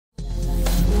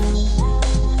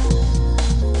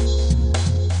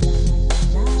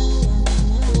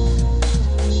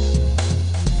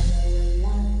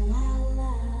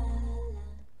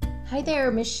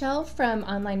there, Michelle from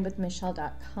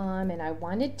onlinewithmichelle.com, and I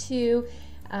wanted to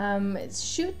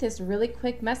shoot this really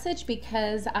quick message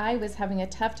because I was having a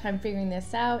tough time figuring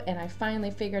this out, and I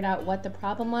finally figured out what the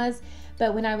problem was.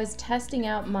 But when I was testing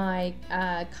out my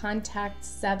Contact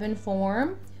 7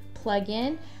 form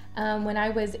plugin, when I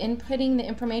was inputting the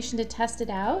information to test it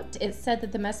out, it said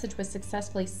that the message was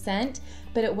successfully sent,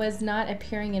 but it was not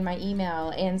appearing in my email.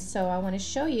 And so I want to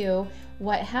show you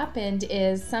what happened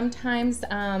is sometimes,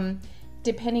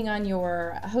 depending on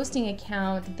your hosting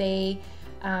account, they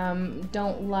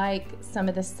don't like some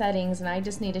of the settings, and I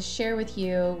just need to share with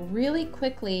you really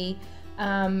quickly.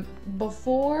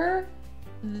 Before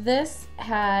this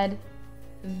had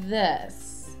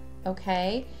this,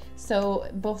 okay? So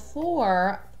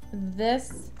before,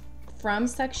 this from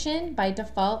section by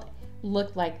default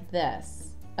looked like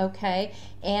this, okay?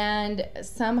 And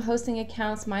some hosting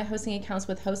accounts, my hosting accounts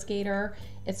with HostGator,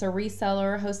 it's a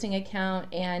reseller hosting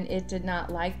account, and it did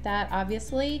not like that,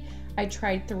 obviously. I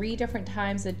tried 3 different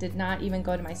times. It did not even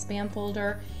go to my spam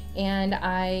folder, and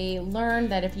I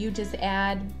learned that if you just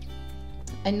add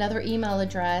another email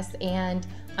address, and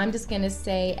I'm just gonna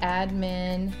say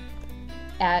admin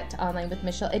at Online with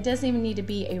Michelle. It doesn't even need to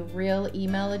be a real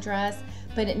email address,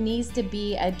 but it needs to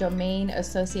be a domain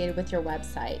associated with your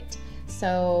website.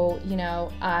 So, you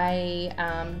know, I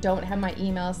don't have my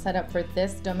email set up for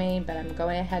this domain, but I'm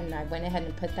going ahead and I went ahead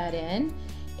and put that in.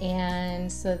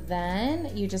 And so then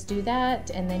you just do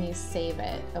that and then you save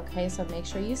it. Okay, so make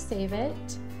sure you save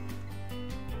it.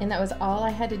 And that was all I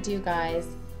had to do, guys.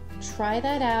 Try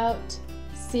that out,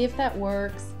 see if that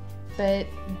works. But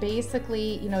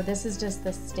basically, you know, this is just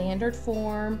the standard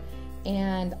form,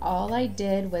 and all I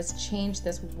did was change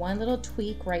this one little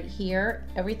tweak right here.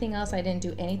 Everything else, I didn't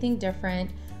do anything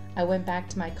different. I went back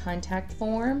to my contact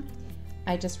form.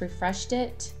 I just refreshed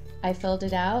it. I filled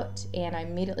it out, and I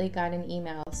immediately got an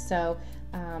email. So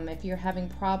if you're having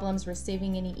problems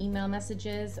receiving any email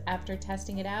messages after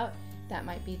testing it out, that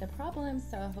might be the problem.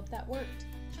 So I hope that worked.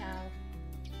 Ciao.